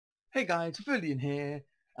Hey guys, Civilian here,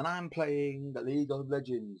 and I'm playing the League of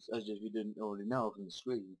Legends, as if you didn't already know from the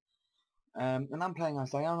screen. And I'm playing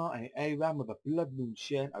as Diana, a Ram with a Blood Moon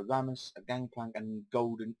Shen, a Rammus, a Gangplank, and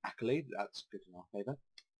Golden Accolade. That's good in our favour.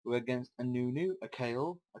 We're against a Nunu, a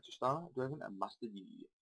Kale, a Tristana, a Draven, and Master Yi.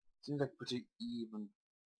 Seems like pretty even.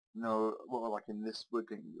 No, well, like in this, we're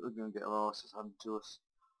going to get our asses handed to us.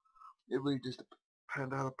 It really just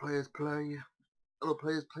depends how the players play. Other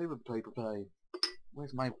players play with play for play.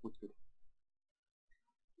 Where's my wicked?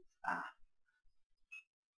 Ah.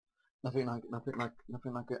 Nothing like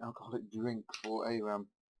an alcoholic drink for a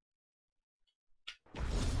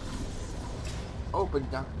open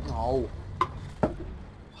down. Oh,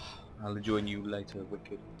 I'll join you later,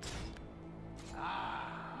 wicked.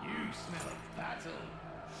 Ah, you smell battle.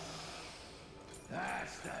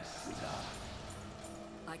 That's the stuff.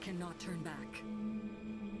 I cannot turn back.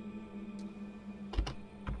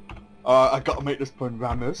 I gotta make this point,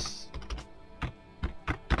 Rammus.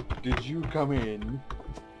 Did you come in?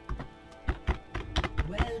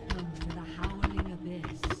 Welcome to the howling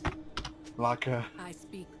abyss. Like a... I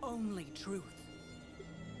speak only truth.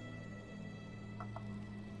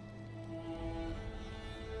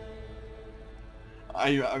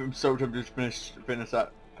 I'm so tempted to finish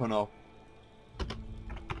that pun off. I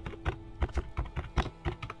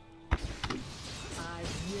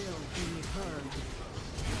will be heard.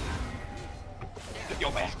 Get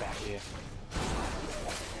your ass back here.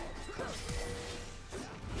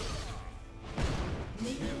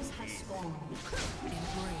 Minions have spawned.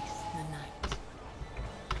 Embrace the night.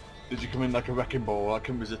 Did you come in like a wrecking ball? I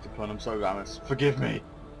couldn't resist the pun. I'm sorry, Rammus. Forgive me.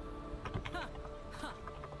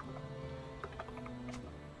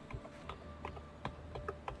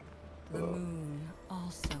 The moon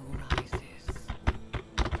also rises.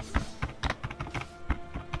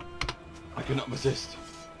 I cannot resist.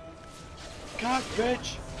 Catch,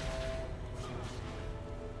 bitch!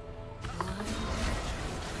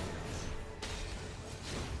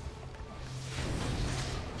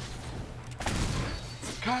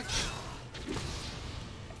 Catch!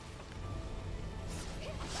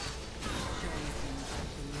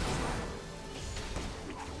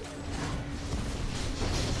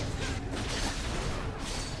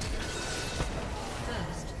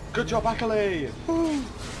 Good job, Accolade! Woo.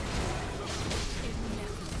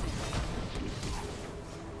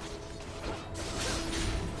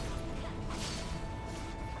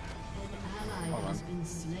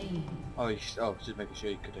 Oh, just making sure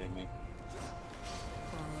you could hear me.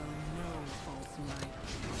 Follow no false light.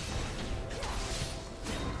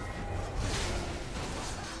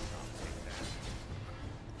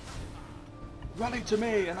 Rally to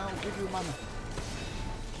me and I'll give you mana.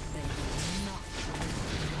 They will not. An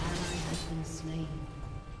ally has been slain.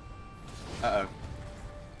 Uh-oh.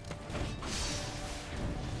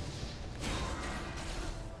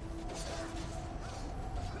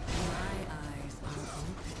 My eyes are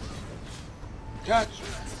open. Catch!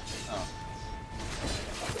 Oh.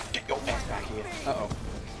 Get your ass back here. Uh-oh.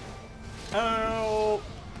 Ow!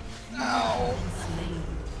 Ow!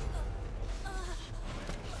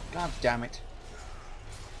 God damn it.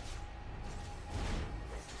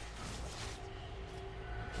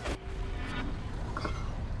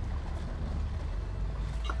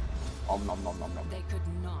 Om nom nom nom nom. They could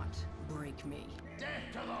not break me.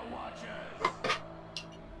 Death to the Watchers.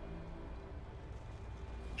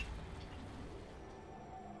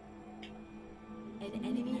 An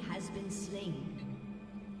enemy has been slain.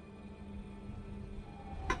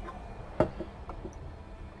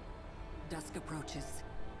 Dusk approaches.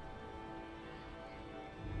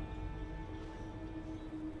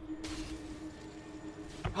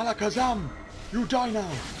 Alakazam! You die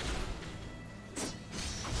now!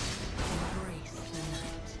 Embrace the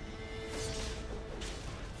night.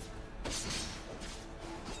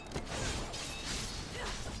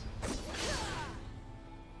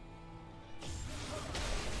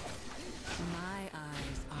 My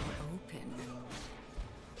eyes are open.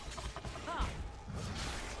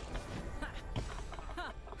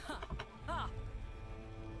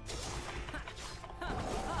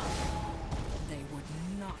 They would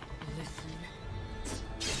not listen.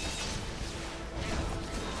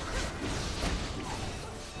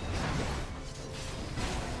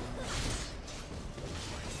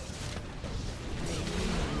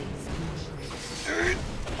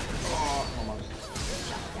 Oh, almost.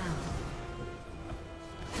 Shut down.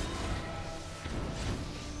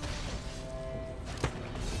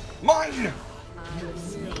 Mine! You have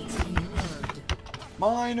slain an enemy.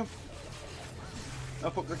 Mine! Oh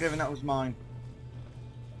fuck, the giving that was mine.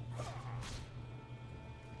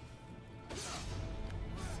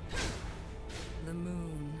 The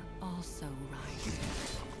moon also rise.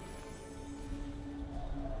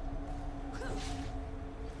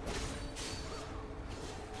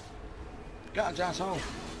 Get a asshole.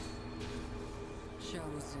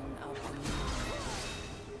 Chosen of the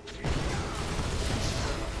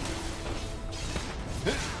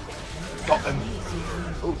moon. Got them.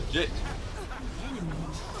 Oh shit.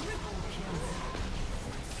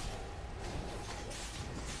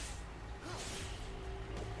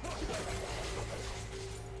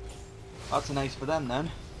 That's an ace for them then.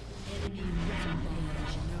 No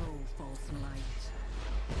false light.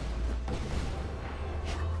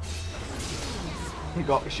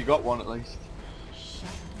 She got one at least. Shut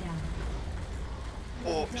down.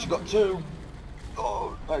 Oh, she got two.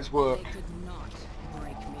 Oh, nice work. They could not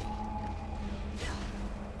break me.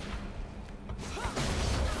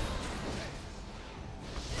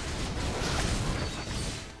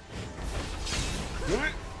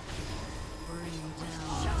 Bring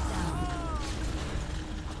down.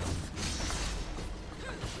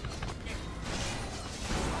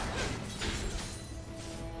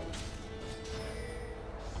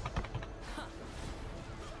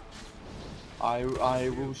 I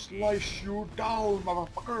will slice you down,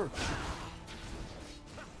 motherfucker.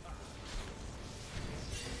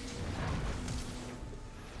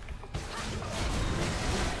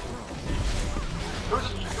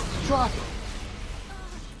 Trap.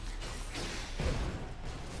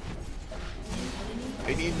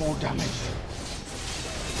 I need more damage.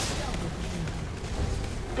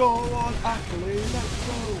 Go on, Ackley, let's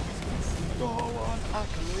go. Go on,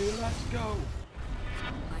 Ackley, let's go.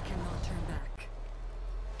 I cannot turn back.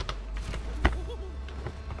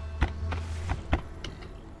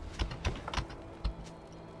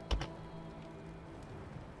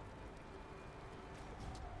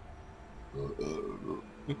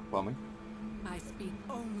 Pardon me. I speak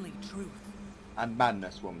only truth. And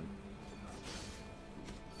madness, woman.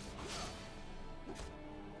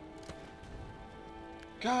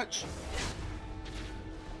 Catch!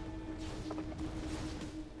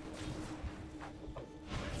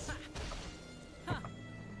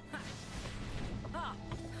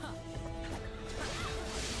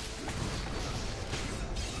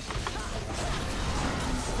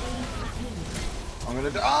 I'm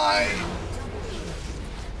gonna die!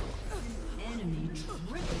 Enemy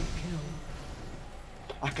triple kill.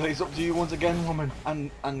 Actually, it's up to you once again, woman.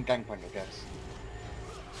 And Gangplank, I guess.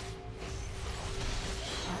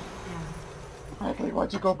 Actually,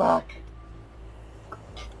 why'd you go back?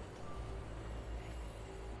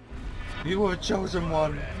 You were chosen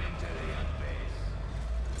one.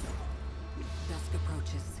 Dusk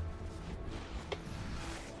approaches.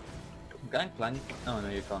 Gangplank? Oh no,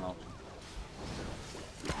 you can't off.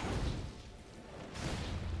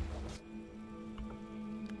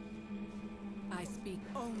 I speak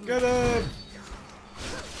only Get him!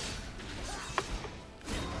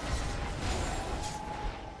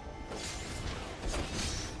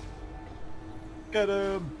 Get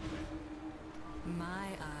him! My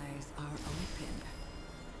eyes are open.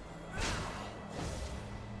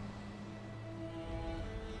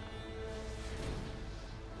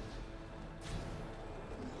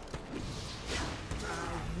 I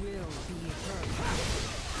will be heard.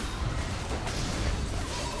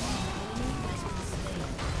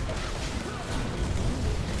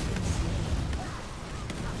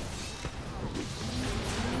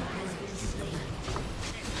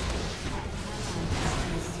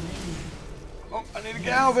 Oh, I need to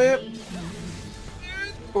get out of here!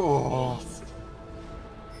 Oh.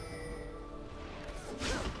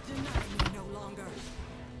 Deny me no longer.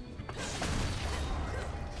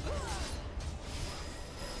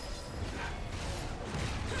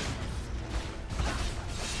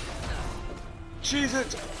 Cheese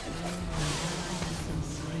it!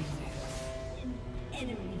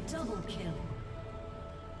 Enemy double kill.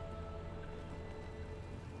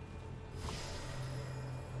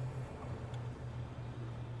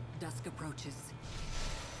 Dusk approaches.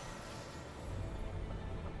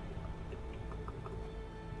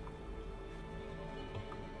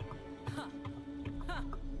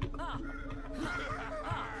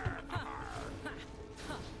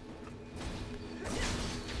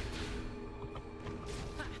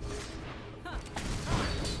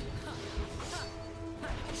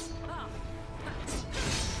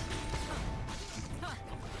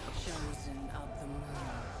 Chosen of the moon.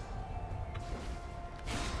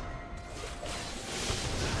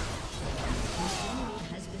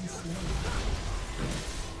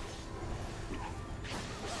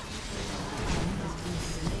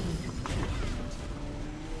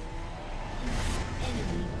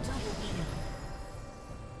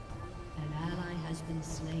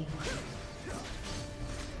 slain.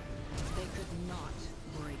 They could not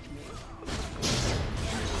break me.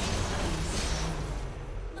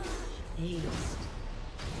 Aced.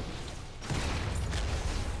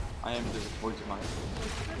 I am disappointed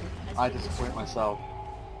I disappoint myself.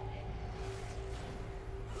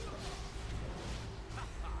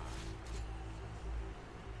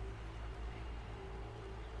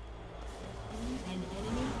 An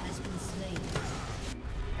enemy has been slain.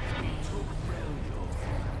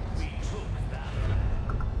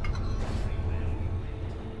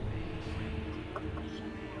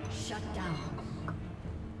 Shut down.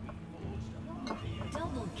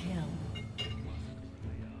 Double kill.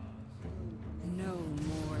 No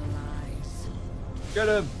more lies. Get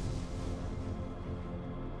him!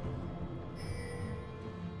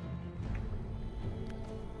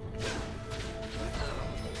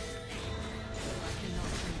 I cannot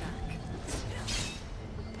turn back.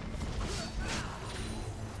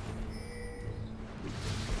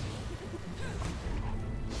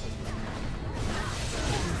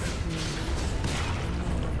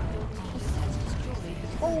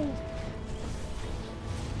 Oh!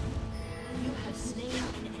 You have slain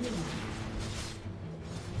an enemy.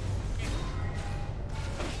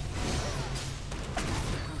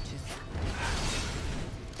 Approaches.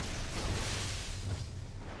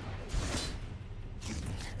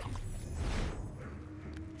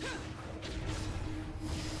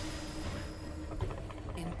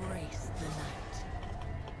 Embrace the night.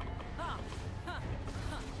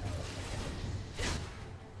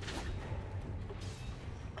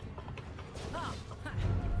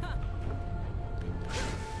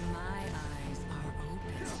 My eyes are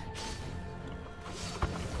open.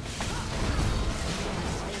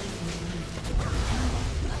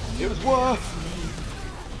 It was worth!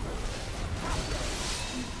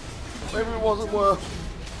 Maybe it wasn't worth.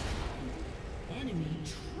 Enemy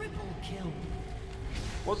triple kill.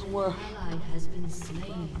 Wasn't worth. Ally has been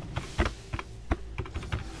slain.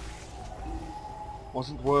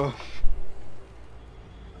 Wasn't worth.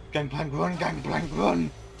 Gangplank run, gangplank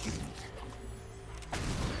run!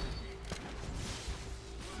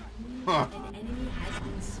 Huh. An enemy has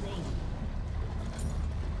been slain.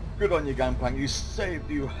 Good on you, Gangplank. You saved,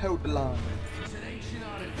 you held the line. It's an ancient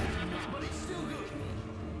artifact, but it's still good.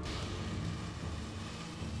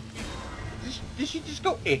 Did she just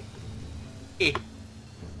go eh? Eh.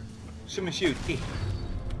 Someone shoot eh. They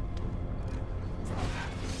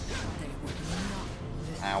would not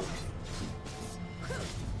listen. Ow.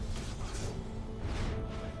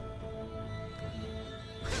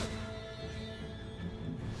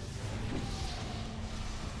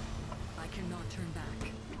 I cannot turn back.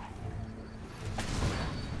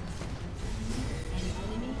 An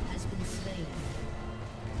enemy has been slain.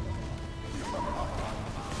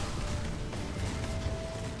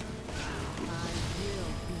 I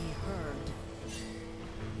will be heard.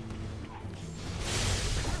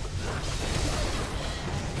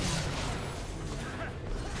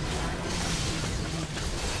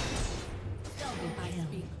 Double I kill.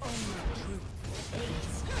 speak only truth.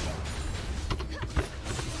 Ace.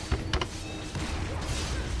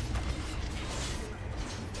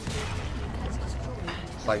 Has destroyed.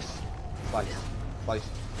 Slice. Slice. Slice.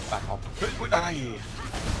 Back off. Would I?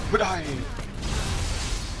 Would I?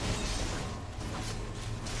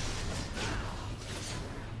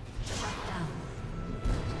 Shut down.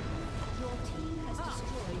 Your team has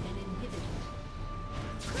destroyed an inhibitor.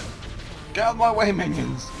 Get out of my way,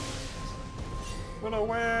 minions! Run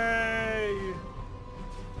away!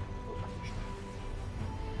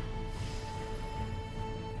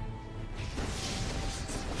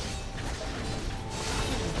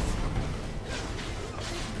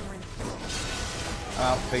 I'm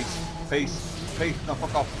out, peace. Peace. Peace. No,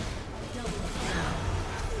 fuck off. Double kill.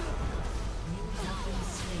 You have been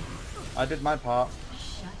slain. I did my part.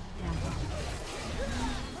 Shut down.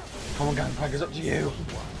 Come on, Gangplank, it's up to you.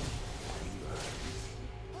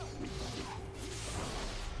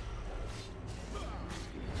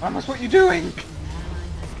 Ramus, what are you doing? An ally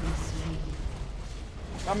has been slain.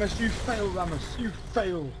 Ramus, you fail, Ramus, you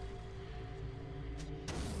fail.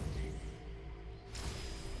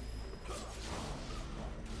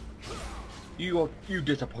 You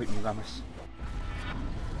disappoint me, Ramus.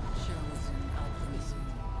 Chosen alchemist.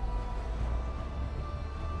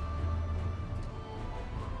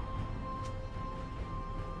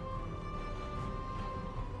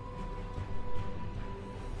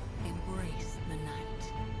 Embrace the night.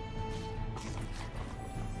 An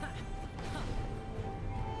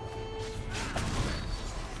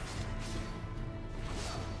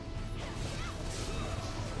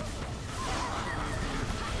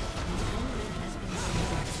enemy has been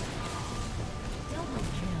slain.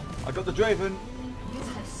 I got the Draven. You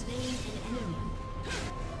have slain an enemy.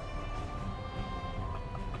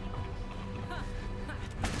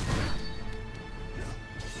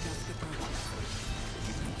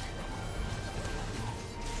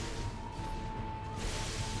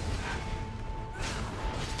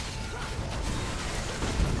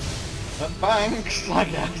 Thanks, I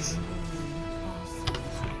guess.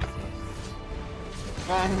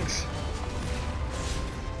 Thanks.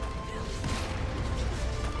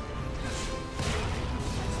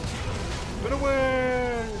 Gonna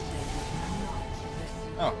win!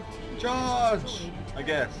 Oh, charge! I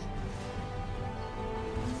guess.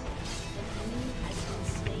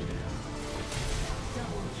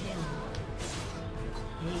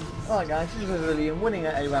 Alright guys, this was Lillian winning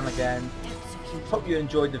at ARAM again. Hope you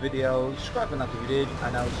enjoyed the video. Subscribe if you did,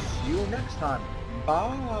 and I'll see you next time.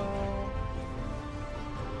 Bye!